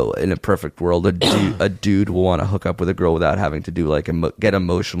 Like, oh, in a perfect world, a dude will want to hook up with a girl without having to do like get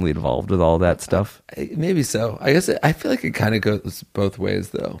emotionally involved with all that stuff. Maybe so. I guess I feel like it kind of goes both ways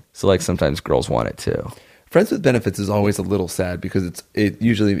though. So like sometimes girls want it too. Friends with benefits is always a little sad because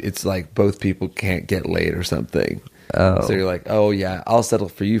usually it's like both people can't get laid or something. Oh. So you're like, oh yeah, I'll settle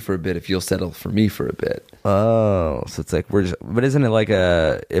for you for a bit if you'll settle for me for a bit. Oh, so it's like but isn't it like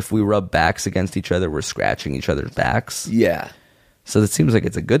if we rub backs against each other, we're scratching each other's backs? Yeah. So it seems like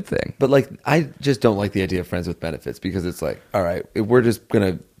it's a good thing. But like, I just don't like the idea of friends with benefits because it's like, all right, we're just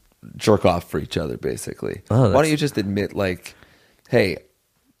going to jerk off for each other basically. Oh, why don't you just admit like, hey,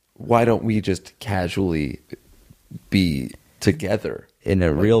 why don't we just casually be together? In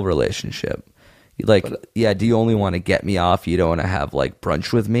a real relationship. Like, yeah, do you only want to get me off? You don't want to have like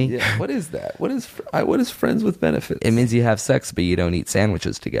brunch with me? Yeah, what is that? What is friends with benefits? It means you have sex, but you don't eat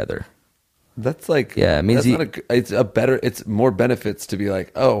sandwiches together. That's like, Yeah, it means it's more benefits to be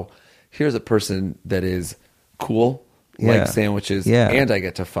like, oh, here's a person that is cool, Yeah. like sandwiches, Yeah. and I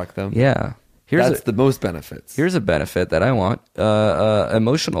get to fuck them. Yeah. That's the most benefits. Here's a benefit that I want,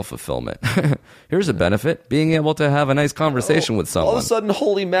 emotional fulfillment. Here's a benefit, being able to have a nice conversation with someone. All of a sudden,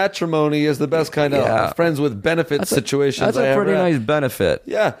 holy matrimony is the best kind of Yeah. friends with benefits situation. That's a pretty nice benefit.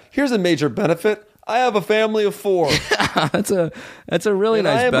 Yeah, here's a major benefit. I have a family of 4. That's a really And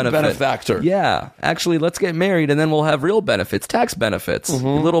nice I am a benefit. benefactor. Yeah, actually, let's get married and then we'll have real benefits, tax benefits,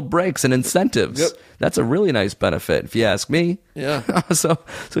 little breaks and incentives. Yep. That's a really nice benefit, if you ask me. Yeah. so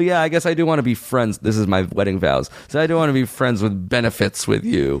yeah, I guess I do want to be friends. This is my wedding vows. So I do want to be friends with benefits with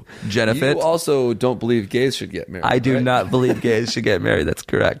you, Jennifer. You also don't believe gays should get married. I do right? not believe gays should get married. That's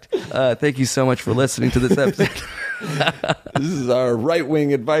correct. Thank you so much for listening to this episode. This is our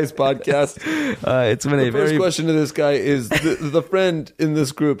right-wing advice podcast. It's been a The first very question to this guy is the friend in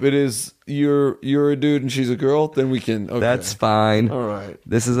this group. It is you're a dude and she's a girl. Then we can. Okay. That's fine. All right.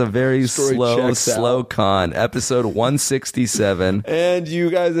 This is a very Story slow checks out. con. Episode 167. And you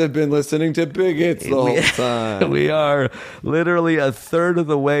guys have been listening to Bigots the whole time. We are literally a third of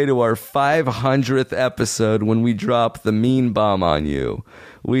the way to our 500th episode when we drop the mean bomb on you.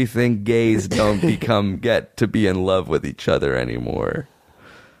 We think gays don't get to be in love with each other anymore.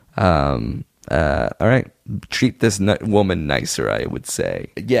 All right. Treat this woman nicer, I would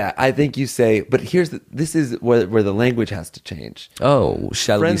say. Yeah, I think you say. But this is where the language has to change. Oh,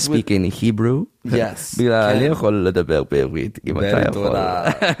 shall Friends we speak in Hebrew? Yes. Ken.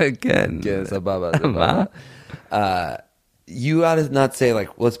 You ought to not say like,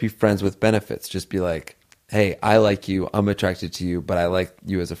 let's be friends with benefits. Just be like, hey, I like you. I'm attracted to you, but I like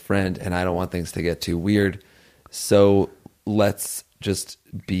you as a friend, and I don't want things to get too weird. So let's just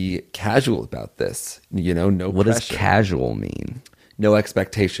be casual about this. You know, no What does pressure. casual mean? No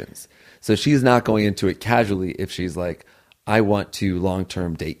expectations. So she's not going into it casually if she's like, I want to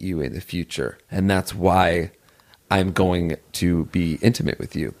long-term date you in the future. And that's why I'm going to be intimate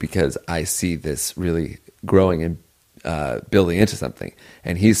with you, because I see this really growing and building into something.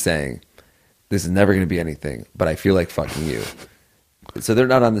 And he's saying, this is never going to be anything, but I feel like fucking you. So they're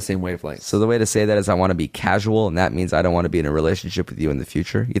not on the same wavelength. So the way to say that is I want to be casual, and that means I don't want to be in a relationship with you in the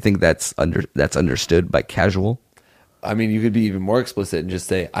future. You think that's understood by casual? I mean, you could be even more explicit and just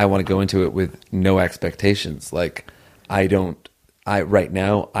say, I want to go into it with no expectations. Like, right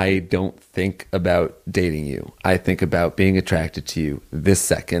now, I don't think about dating you. I think about being attracted to you this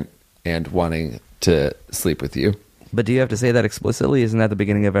second and wanting to sleep with you. But do you have to say that explicitly? Isn't that the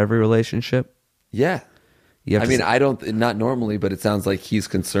beginning of every relationship? Yeah. You have I to mean, say- not normally, but it sounds like he's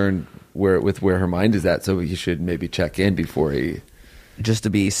concerned with where her mind is at. So he should maybe check in before he. Just to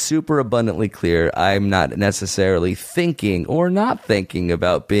be super abundantly clear, I'm not necessarily thinking or not thinking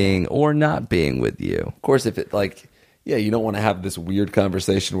about being or not being with you. Of course, if it like, yeah, you don't want to have this weird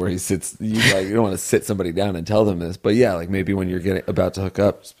conversation where he sits. You don't want to sit somebody down and tell them this. But yeah, like maybe when you're about to hook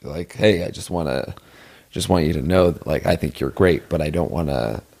up, just be like, hey, I just want you to know that, like, I think you're great, but I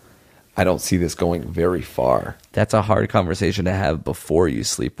don't see this going very far. That's a hard conversation to have before you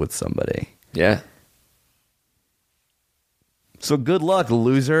sleep with somebody. Yeah. So good luck,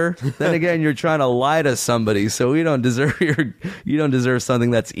 loser. Then again, you're trying to lie to somebody, so you don't deserve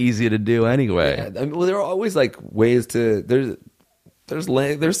something that's easy to do anyway. Yeah, I mean, well, there are always like ways to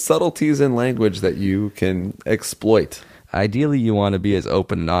there's subtleties in language that you can exploit. Ideally, you want to be as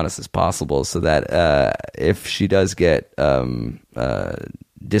open and honest as possible, so that if she does get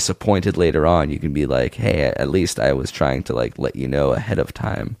disappointed later on, you can be like, "Hey, at least I was trying to like let you know ahead of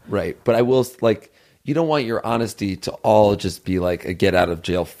time." Right. But I will like. You don't want your honesty to all just be like a get out of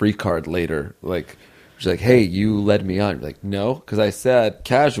jail free card later. Like, She's like, hey, you led me on. You're like, no, because I said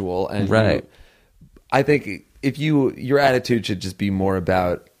casual. And Right. I think if your attitude should just be more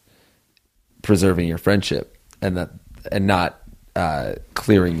about preserving your friendship and not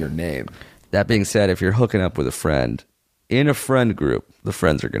clearing your name. That being said, if you're hooking up with a friend in a friend group, the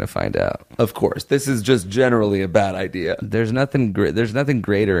friends are going to find out. Of course, this is just generally a bad idea. There's nothing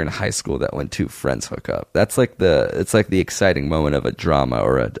greater in high school that when two friends hook up. That's like it's like the exciting moment of a drama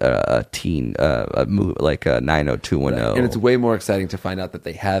or a teen a movie like a 90210. And it's way more exciting to find out that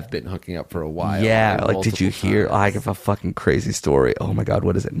they have been hooking up for a while. Yeah, and like did you multiple hear? times. I have a fucking crazy story. Oh my god,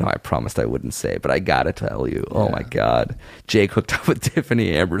 what is it? No, I promised I wouldn't say, but I gotta tell you. Oh my god, Jake hooked up with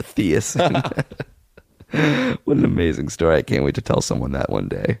Tiffany Amber Thiessen. What an amazing story! I can't wait to tell someone that one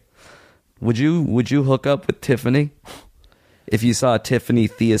day. Would you hook up with Tiffany if you saw Tiffany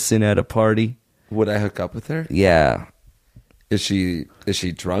Thiessen at a party? Would I hook up with her? Yeah, Is she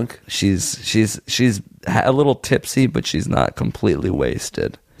drunk? she's a little tipsy, but she's not completely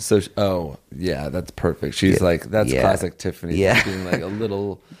wasted. So, yeah, that's perfect. She's like, that's yeah. classic Tiffany. Yeah. Just being like a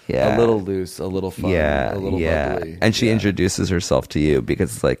little loose, a little fun, a little bubbly. And she Yeah. introduces herself to you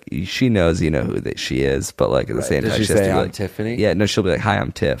because it's like she knows you know who she is, but like at the Right. same Does time she she has to say, be "I'm like, Tiffany"? Yeah, no, she'll be like, "Hi,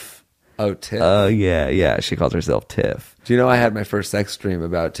 I'm Tiff." Oh, Tiff. Yeah. She calls herself Tiff. Do you know I had my first sex dream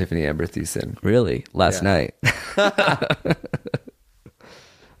about Tiffany Amber Thiessen? Really? Last Yeah. night.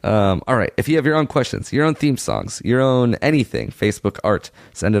 All right. If you have your own questions, your own theme songs, your own anything, Facebook art,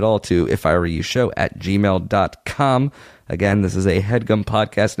 send it all to ifIWereYouShow@gmail.com. Again, this is a HeadGum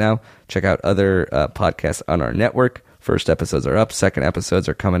podcast now. Check out other podcasts on our network. First episodes are up. Second episodes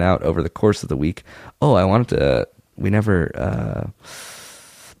are coming out over the course of the week. Oh,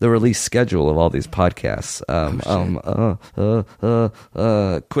 the release schedule of all these podcasts.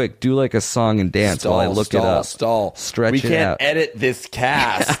 Quick, do like a song and dance while I look it up. Stretch we it can't out. edit this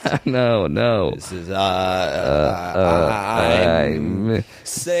cast. No. This is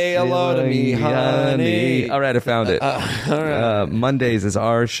say hello to me, honey. All right, I found it. Mondays is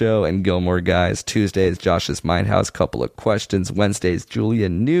our show and Gilmore Guys. Tuesdays, Josh's Mindhouse, couple of questions. Wednesdays, Julia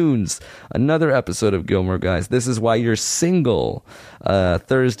Noons, another episode of Gilmore Guys. This is why you're single.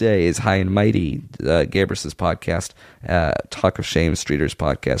 Thursday is High and Mighty, Gabrus's podcast. Talk of Shame, Streeter's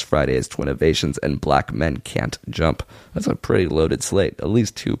podcast. Friday is Twinovations and Black Men Can't Jump. That's a pretty loaded slate. At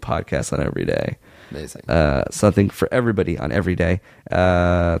least 2 podcasts on every day. Amazing. Something for everybody on every day.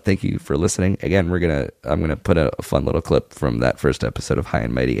 Thank you for listening. Again, I'm gonna put a fun little clip from that first episode of High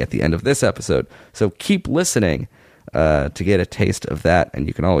and Mighty at the end of this episode. So keep listening to get a taste of that, and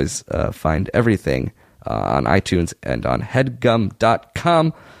you can always find everything on iTunes and on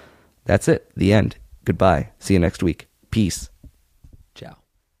headgum.com. That's it. The end. Goodbye. See you next week. Peace. Ciao.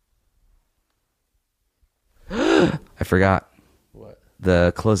 I forgot What?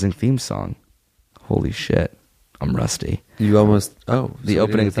 the closing theme song. Holy shit. I'm rusty. You almost. Oh, The so we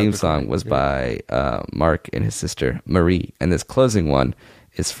opening didn't stop theme song recording. was by Mark and his sister Marie, and this closing one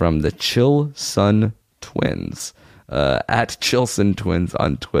is from the Chill Sun Twins at Chilson Twins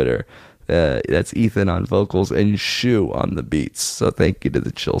on Twitter. That's Ethan on vocals and Shu on the beats. So thank you to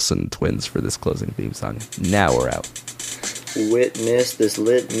the Chilson Twins for this closing theme song. Now we're out. Witness this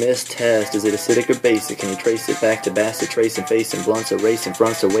litmus test. Is it acidic or basic? Can you trace it back to Bassett, tracing, facing blunts, erasing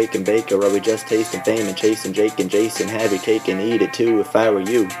fronts, awake and bake? Or are we just tasting fame and chasing Jake and Jason? Have your cake and eat it too if I were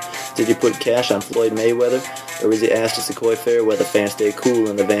you. Did you put cash on Floyd Mayweather? Or is he asked to Sequoia Fairweather? Fans stay cool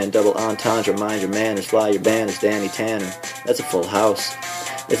in the van, double entendre, mind your manners, fly your banners, Danny Tanner. That's a full house.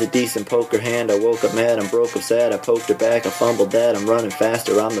 It's a decent poker hand. I woke up mad, I'm broke up sad. I poked her back, I fumbled that. I'm running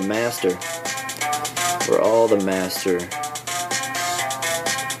faster, I'm the master. We're all the master.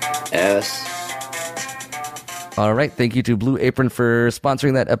 Ass. All right. Thank you to Blue Apron for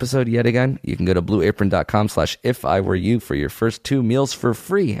sponsoring that episode yet again. You can go to blueapron.com/ifiwereyou for your first 2 meals for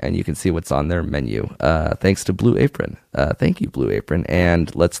free, and you can see what's on their menu. Thanks to Blue Apron. Thank you, Blue Apron.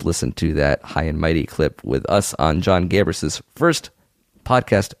 And let's listen to that High and Mighty clip with us on John Gabrus's first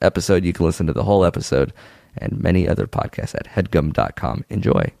podcast episode. You can listen to the whole episode and many other podcasts at headgum.com.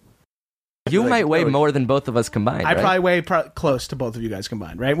 Enjoy. You might weigh more than both of us combined, I right? probably weigh close to both of you guys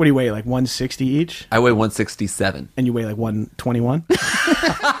combined, right? What do you weigh, like 160 each? I weigh 167. And you weigh like 121?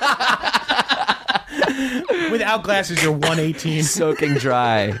 Without glasses, you're 118. Soaking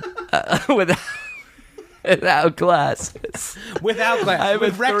dry. Without glasses. Without glasses. I have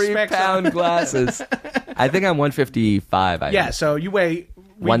with a Rex 3-pound on. glasses. I think I'm 155. Yeah, so we weigh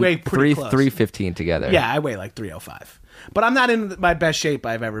pretty close. 315 together. Yeah, I weigh like 305. But I'm not in my best shape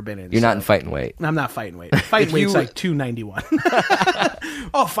I've ever been in. You're so. not in fighting weight. I'm not fighting weight. Fighting weight's like 291.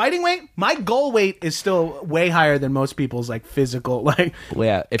 Oh, fighting weight? My goal weight is still way higher than most people's like physical. Like, Well,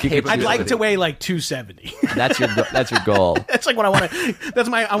 yeah, if you could I'd choose like it. to weigh like 270. That's your goal. That's like what I want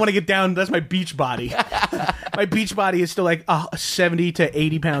to. I want to get down. That's my beach body. My beach body is still like 70 to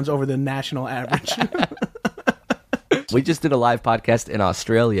 80 pounds over the national average. We just did a live podcast in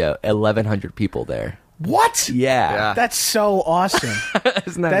Australia. 1,100 people there. What? Yeah. That's so awesome.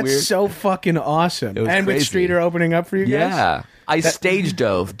 Isn't that That's weird? so fucking awesome. was And with crazy. Streeter opening up for you guys? Yeah. I stage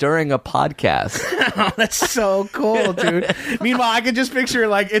dove during a podcast. Oh, that's so cool, dude. Meanwhile, I can just picture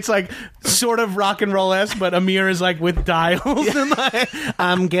like it's like sort of rock and roll-esque, but Amir is like with dials and like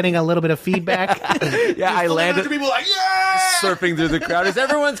I'm getting a little bit of feedback. Yeah, I landed People like, yeah! Surfing through the crowd. Is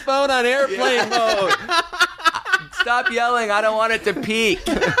everyone's phone on airplane mode? Stop yelling. I don't want it to peak.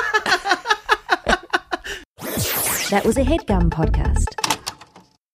 That was a HeadGum podcast.